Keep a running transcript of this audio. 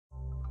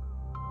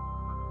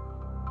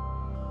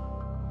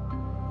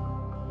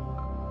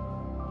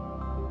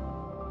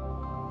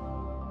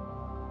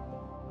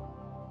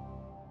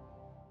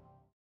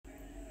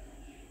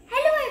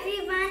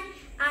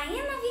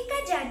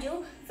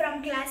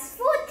from class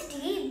 4th D,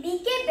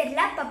 BK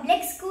Birla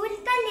Public School,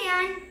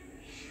 Kalyan.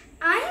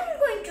 I am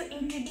going to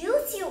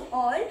introduce you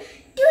all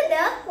to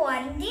the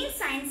quarantine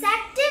science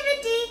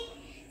activity.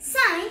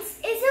 Science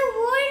is a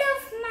world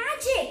of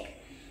magic.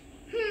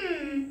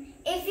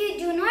 If you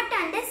do not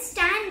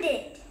understand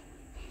it.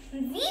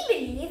 We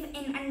believe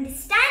in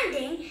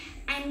understanding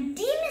and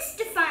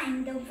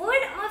demystifying the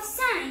world of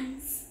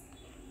science.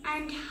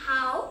 And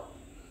how?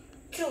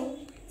 Through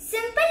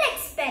simple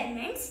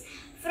experiments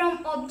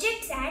from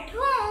objects at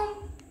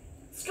home.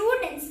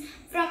 Students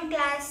from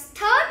class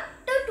 3rd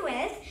to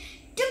 12th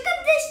took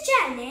up this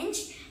challenge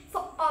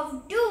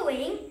of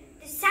doing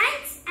the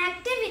science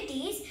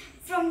activities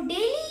from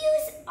daily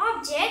use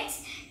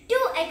objects to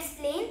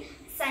explain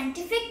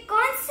scientific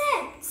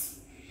concepts.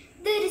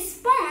 The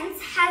response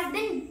has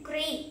been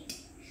great.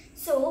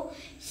 So,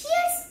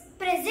 here's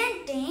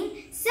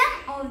presenting some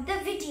of the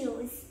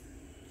videos.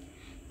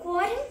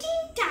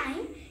 Quarantine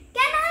time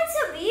can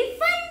also be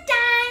fun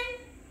time.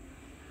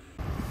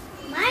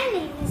 My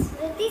name is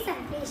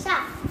Sankesha.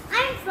 I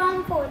am from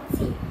 4th C.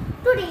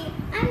 Today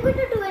I am going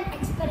to do an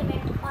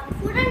experiment on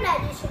food and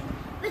digestion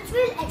which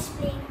will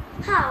explain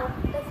how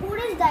the food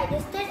is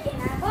digested in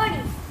our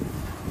body.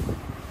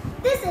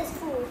 This is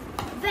food.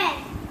 When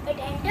it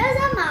enters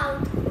our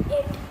mouth,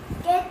 it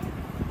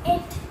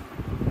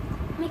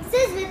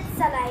mixes with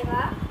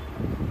saliva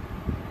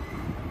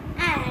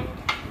and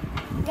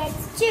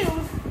gets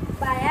chewed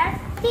by our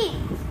teeth.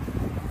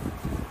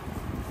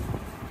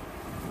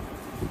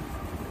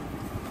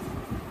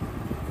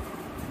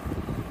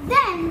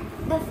 Then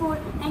the food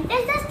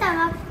enters the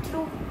stomach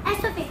through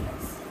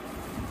esophagus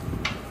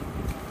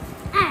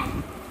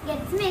and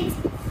gets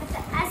mixed with the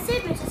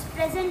acid which is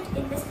present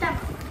in the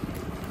stomach.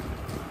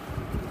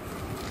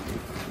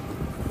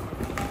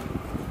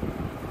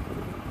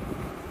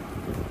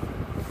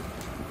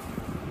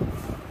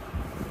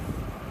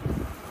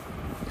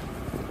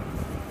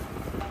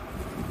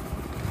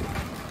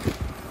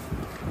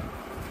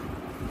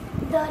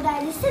 The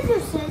digestive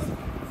juices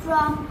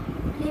from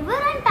liver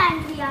and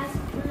pancreas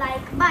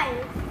like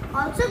bile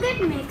also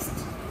get mixed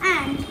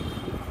and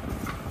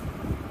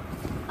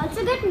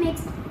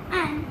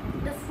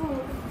the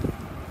food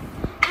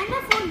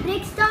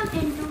breaks down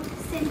into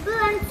simple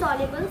and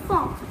soluble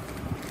form.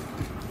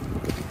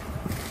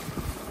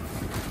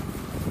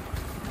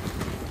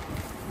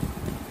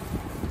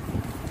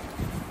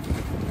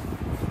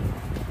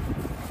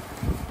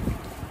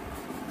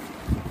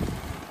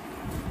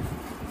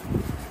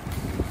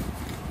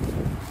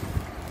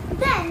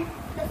 Then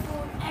the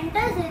food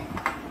enters in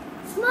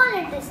small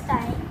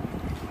intestine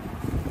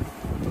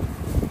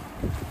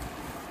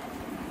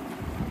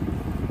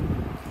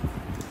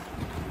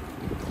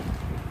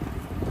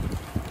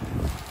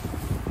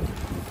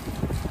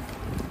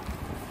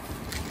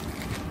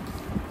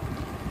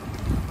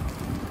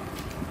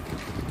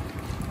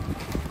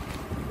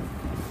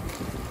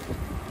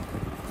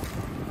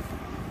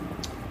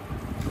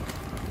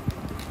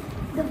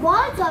The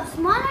walls of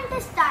small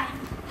intestine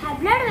have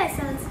blood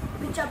vessels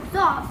which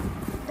absorb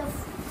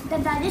the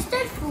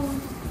digested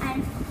food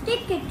and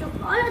take it to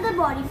all other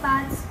body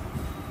parts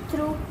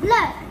through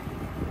blood.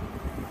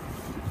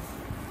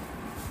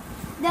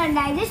 The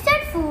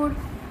digested food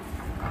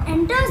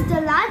enters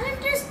the large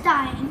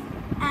intestine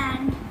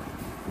and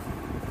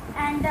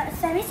the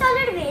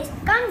semi-solid waste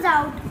comes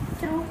out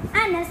through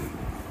anus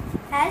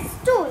as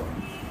stool.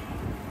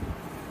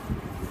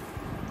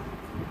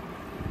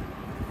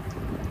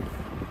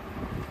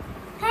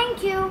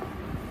 Thank you.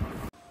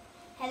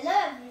 Hello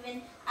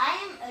everyone, I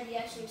am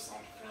Arya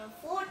Shirsat from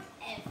 4th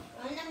F,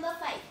 roll number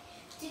 5.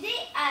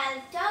 Today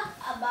I'll talk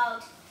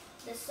about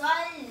the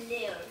soil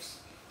layers.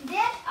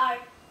 There are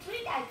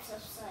 3 types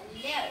of soil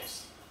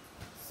layers.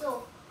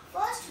 So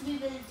first we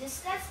will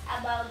discuss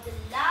about the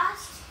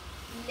last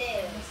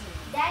layer,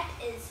 that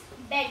is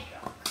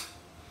bedrock.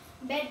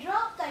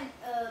 Bedrock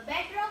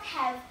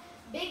have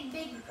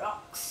big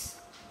rocks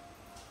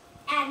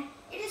and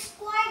it is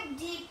quite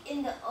deep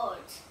in the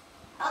earth.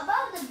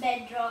 Above the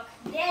bedrock,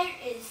 there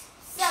is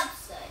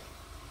subsoil.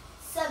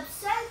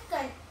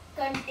 Subsoil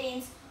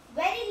contains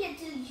very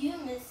little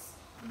humus,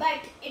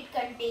 but it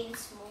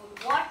contains more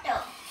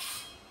water.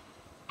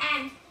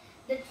 And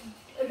the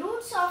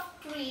roots of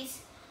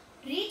trees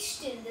reach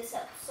till the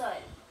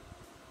subsoil.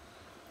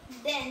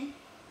 Then,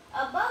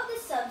 above the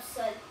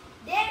subsoil,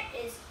 there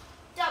is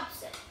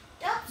topsoil.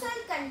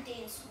 Topsoil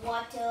contains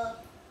water,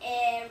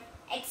 air,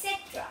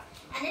 etc.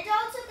 And it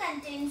also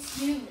contains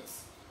humus.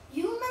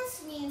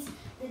 Humus means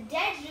the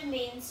dead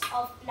remains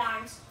of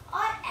plants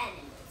or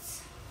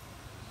animals.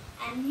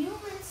 And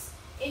humus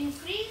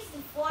increase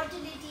the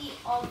fertility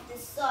of the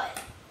soil.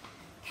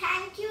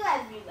 Thank you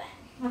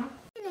everyone.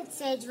 It's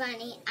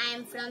Sejwani. I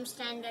am from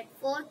standard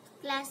 4th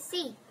class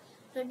C.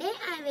 Today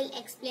I will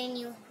explain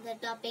you the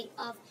topic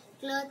of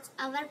clothes,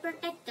 our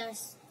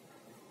protectors.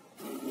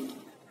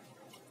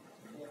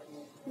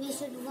 We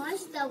should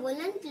wash the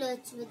woolen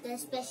clothes with a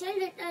special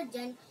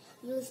detergent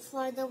used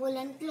for the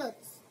woolen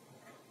clothes.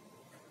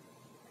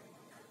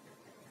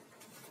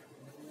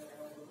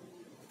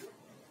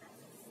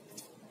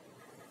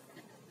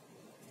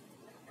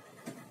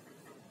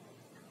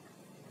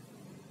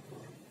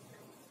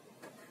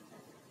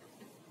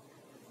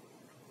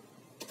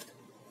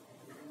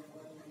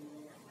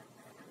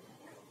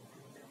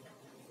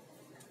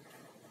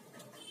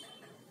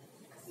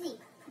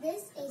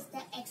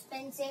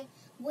 expensive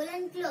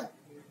woolen cloth.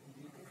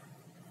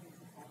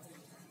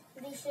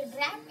 We should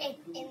wrap it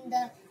in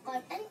the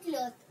cotton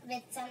cloth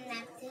with some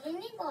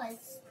naphthalene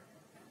balls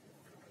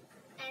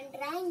and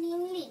dry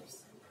neem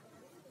leaves.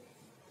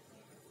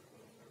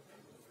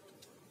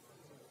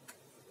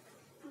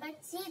 But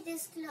see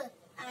this cloth,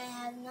 I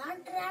have not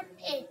wrapped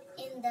it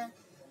in the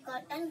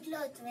cotton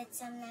cloth with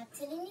some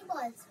naphthalene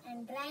balls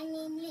and dry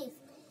neem leaf.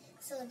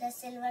 So the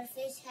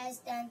silverfish has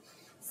done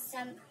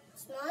some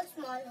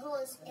small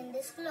holes in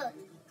this cloth.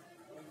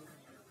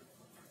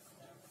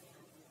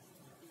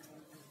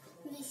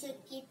 We should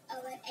keep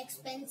our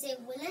expensive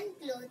woolen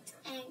cloth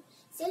and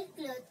silk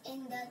cloth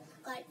in the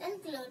cotton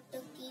cloth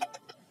to keep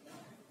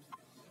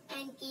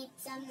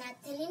some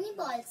naphthalene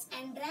balls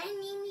and dry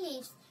neem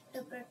leaves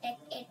to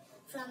protect it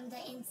from the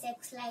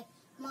insects like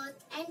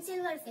moth and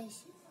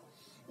silverfish.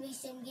 We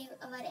should give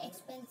our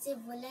expensive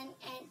woolen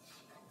and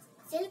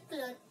silk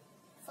cloth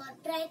for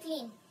dry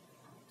clean.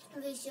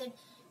 We should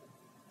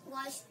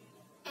wash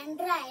and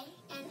dry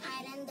and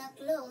iron the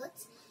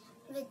clothes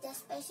with the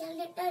special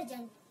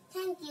detergent.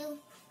 Thank you.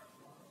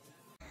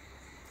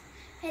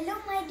 Hello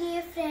my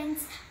dear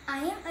friends, I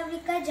am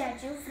Avika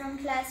Jaju from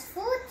class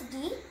 4th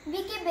D,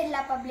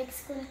 Birla Public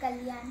School,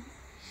 Kalyan.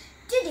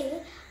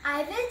 Today, I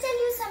will tell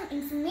you some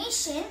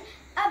information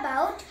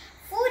about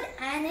food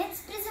and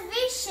its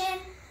preservation.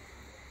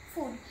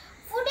 Food.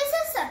 Food is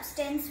a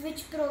substance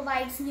which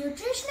provides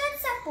nutritional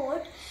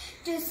support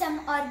to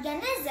some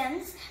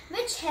organisms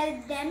which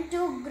help them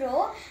to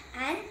grow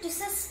and to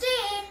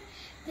sustain.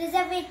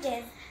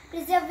 Preservative.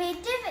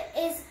 Preservative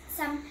is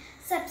some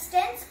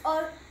substance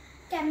or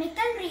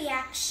chemical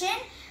reaction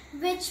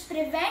which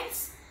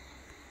prevents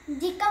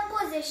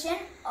decomposition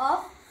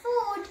of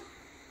food.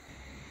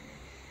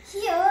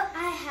 Here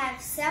I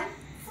have some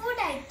food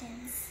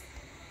items.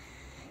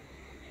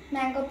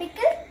 Mango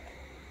pickle,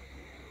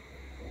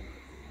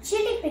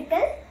 chili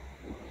pickle,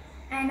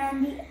 and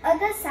on the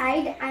other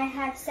side I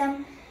have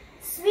some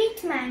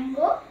sweet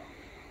mango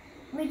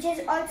which is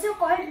also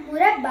called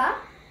murabba,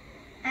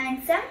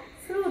 and some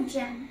fruit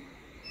jam.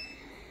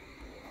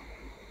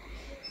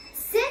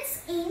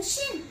 Since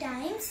ancient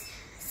times,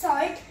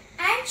 salt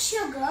and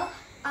sugar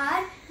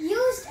are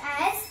used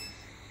as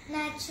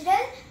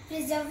natural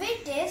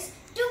preservatives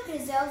to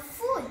preserve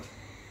food.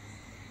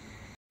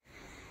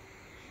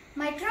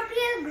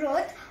 Microbial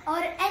growth or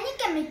any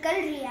chemical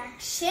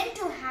reaction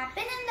to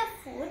happen in the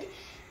food,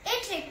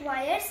 it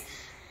requires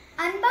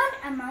unbound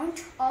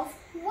amount of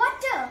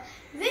water,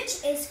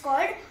 which is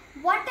called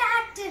water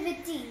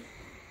activity.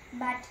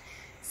 But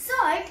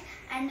salt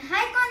and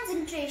high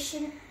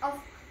concentration of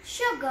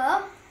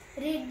sugar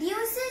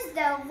reduces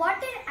the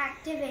water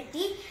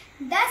activity,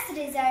 thus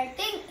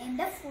resulting in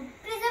the food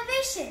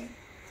preservation.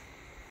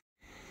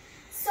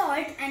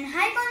 Salt and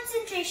high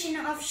concentration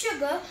of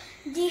sugar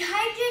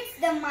dehydrates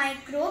the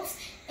microbes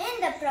in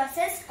the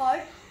process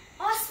called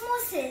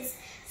osmosis.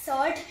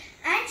 Salt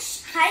and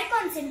high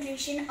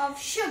concentration of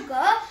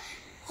sugar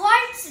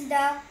halts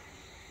the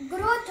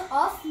growth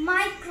of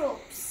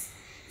microbes.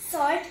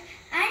 Salt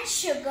and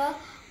sugar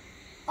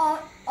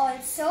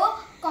also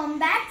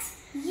combats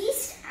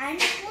yeast and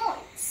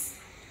molds.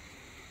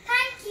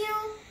 Thank you.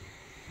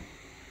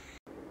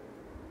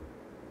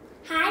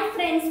 Hi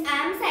friends, I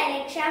am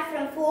Saileksha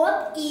from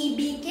 4th E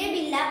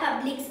Birla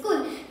Public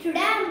School. Today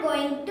I am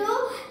going to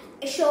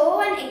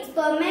show an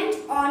experiment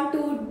on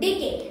tooth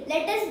decay.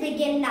 Let us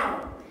begin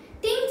now.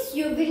 Things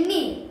you will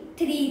need: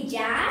 3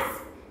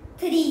 jars,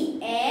 3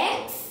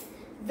 eggs,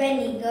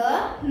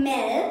 vinegar,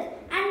 milk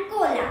and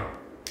cola.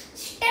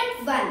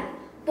 Step 1.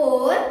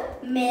 Pour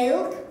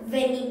milk,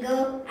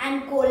 vinegar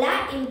and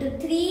cola into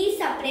 3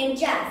 separate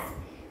jars.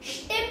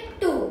 Step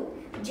 2.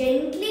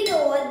 Gently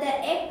lower the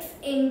eggs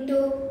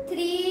into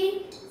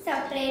 3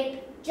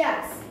 separate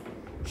jars.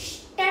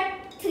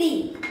 Step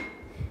 3.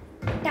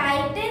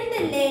 Tighten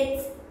the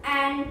lids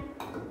and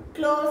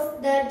close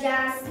the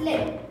jar's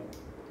lid.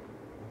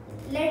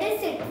 Let it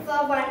sit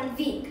for 1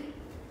 week.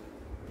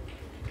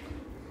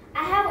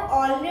 I have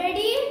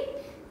already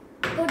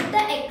put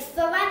the eggs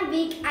for 1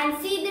 week and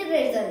see the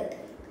result.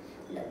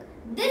 Look,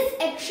 this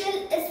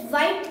eggshell is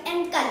white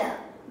in color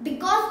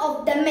because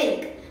of the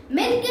milk.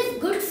 Milk is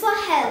good for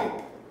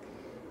health.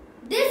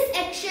 This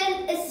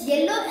eggshell is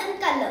yellow in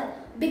color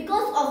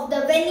because of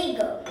the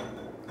vinegar.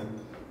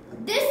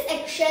 This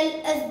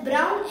eggshell is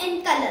brown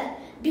in color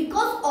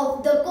because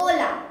of the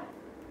cola.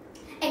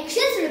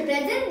 Eggshells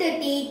represent the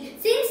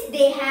teeth since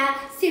they have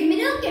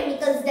similar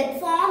chemicals that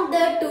form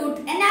the tooth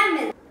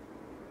enamel.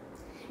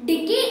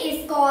 Decay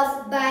is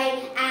caused by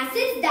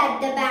acids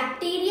that the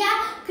bacteria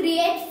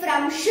create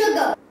from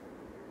sugar.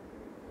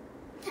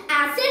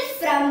 Acids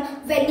from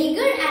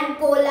vinegar and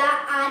cola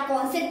are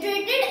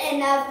concentrated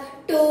enough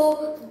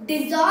to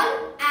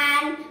dissolve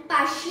and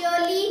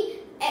partially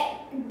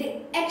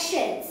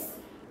eggshells.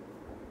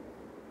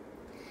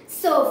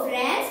 So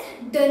friends,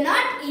 do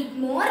not eat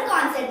more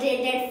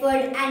concentrated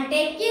food and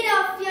take care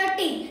of your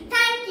teeth.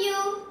 Thank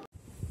you.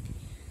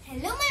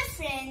 Hello my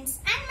friends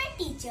and my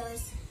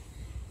teachers.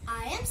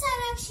 I am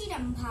Sarakshi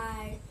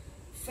Rambhad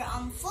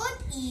from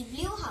 4th E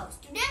Blue House.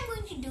 Today I am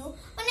going to do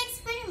an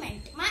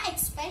experiment. My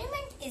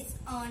experiment is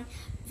on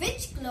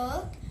which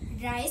cloth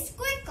dries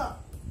quicker.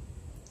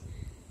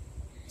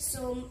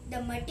 So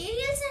the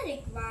materials are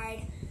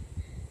required: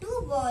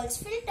 2 balls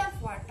filled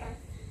of water,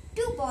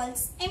 2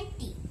 balls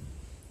empty,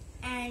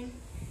 and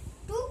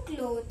 2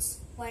 clothes.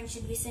 One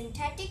should be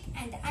synthetic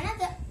and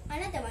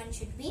another one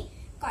should be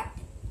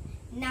cotton.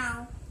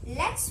 Now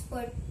let's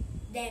put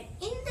them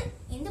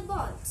in the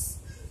balls.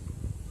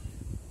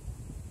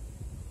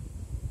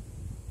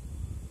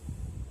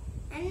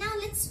 And now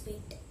let's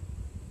wait.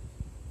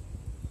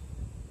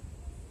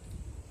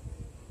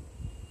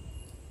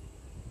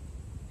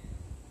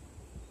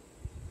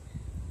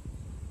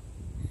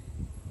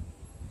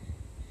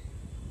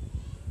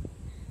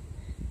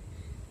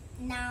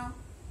 Now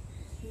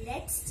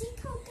let's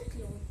take out the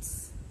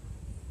clothes.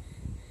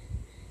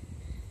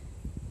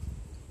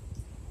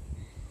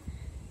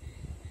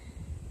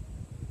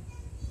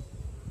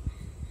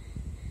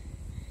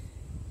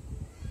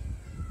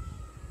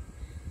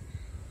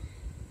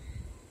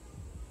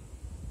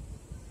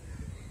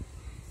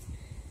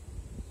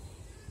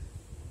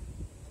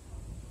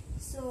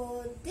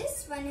 So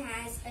this one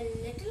has a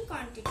little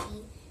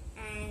quantity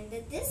and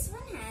this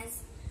one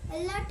has a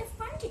lot of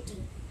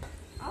quantity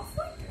of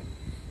water.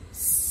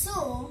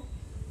 So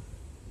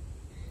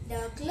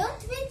the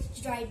cloth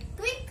which dried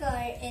quicker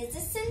is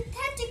the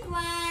synthetic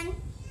one.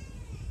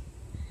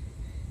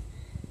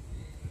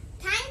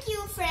 Thank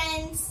you,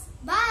 friends.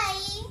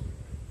 Bye.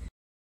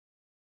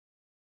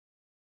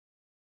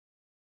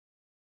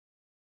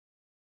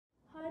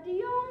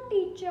 Hari Om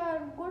teacher.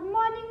 Good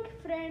morning,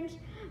 friends.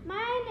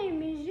 My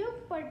name is Yug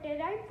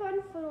Patel. I'm from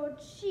 4th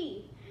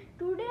C.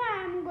 Today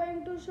I am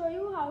going to show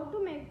you how to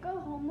make a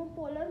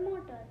homopolar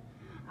motor.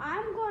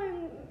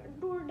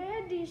 Today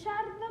these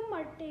are the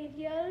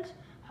materials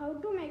how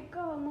to make a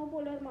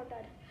homopolar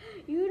motor.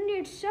 You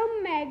need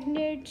some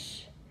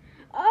magnets,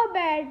 a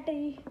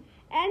battery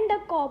and a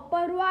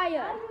copper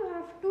wire. You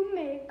have to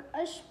make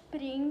a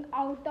spring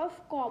out of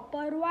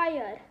copper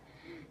wire.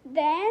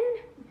 Then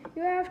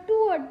you have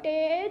to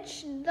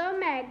attach the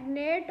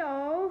magnet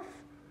on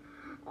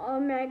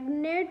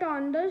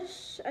the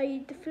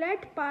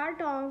flat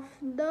part of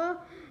the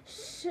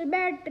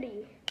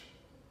battery.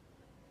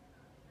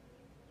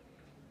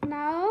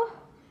 Now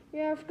you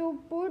have to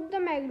put the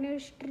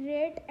magnet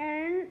straight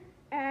and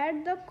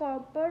add the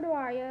copper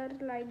wire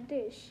like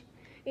this.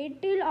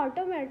 It will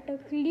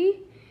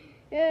automatically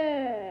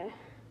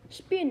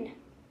spin.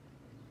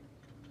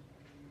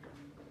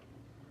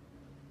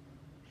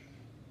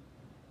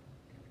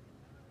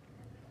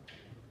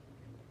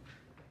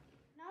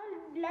 Now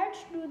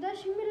let's do the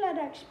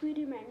similar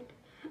experiment.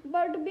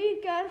 But be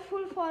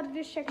careful for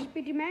this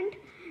experiment.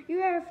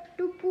 You have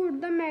to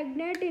put the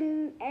magnet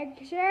in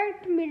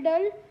exact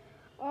middle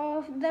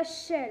of the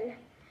cell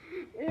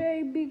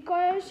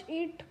because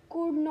it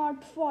could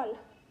not fall.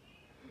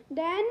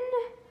 Then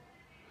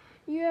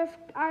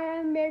I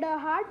have made a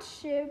heart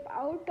shape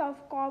out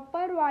of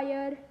copper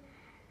wire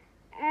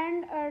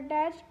and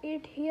attach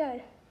it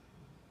here.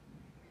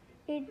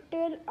 It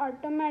will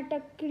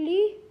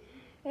automatically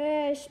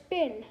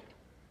spin.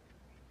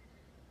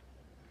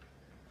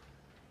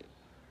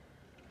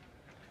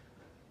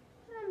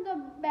 The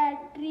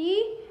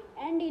battery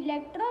and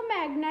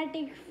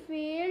electromagnetic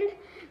field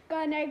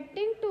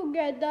connecting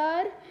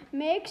together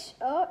makes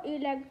a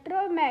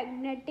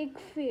electromagnetic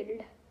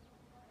field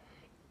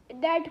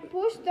that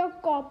pushes the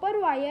copper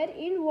wire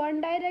in one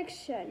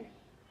direction.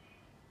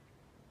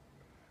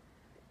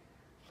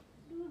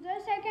 Do the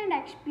second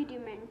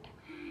experiment.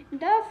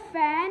 The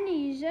fan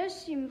is a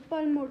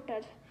simple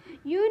motor.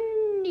 You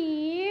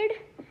need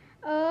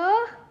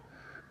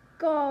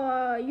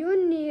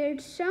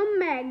some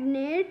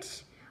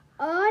magnets,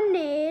 a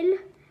nail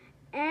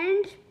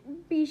and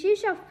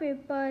pieces of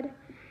paper,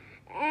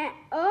 a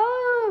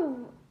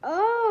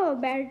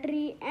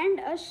battery and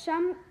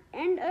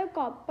a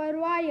copper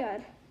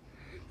wire.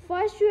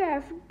 First you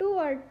have to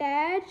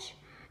attach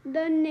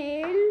the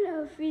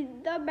nail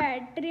with the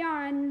battery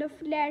on the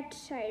flat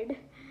side.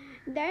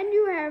 Then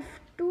you have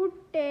to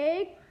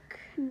take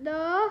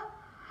the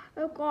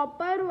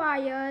copper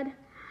wire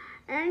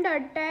and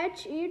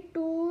attach it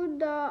to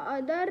the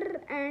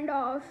other end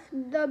of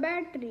the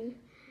battery.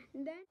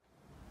 Then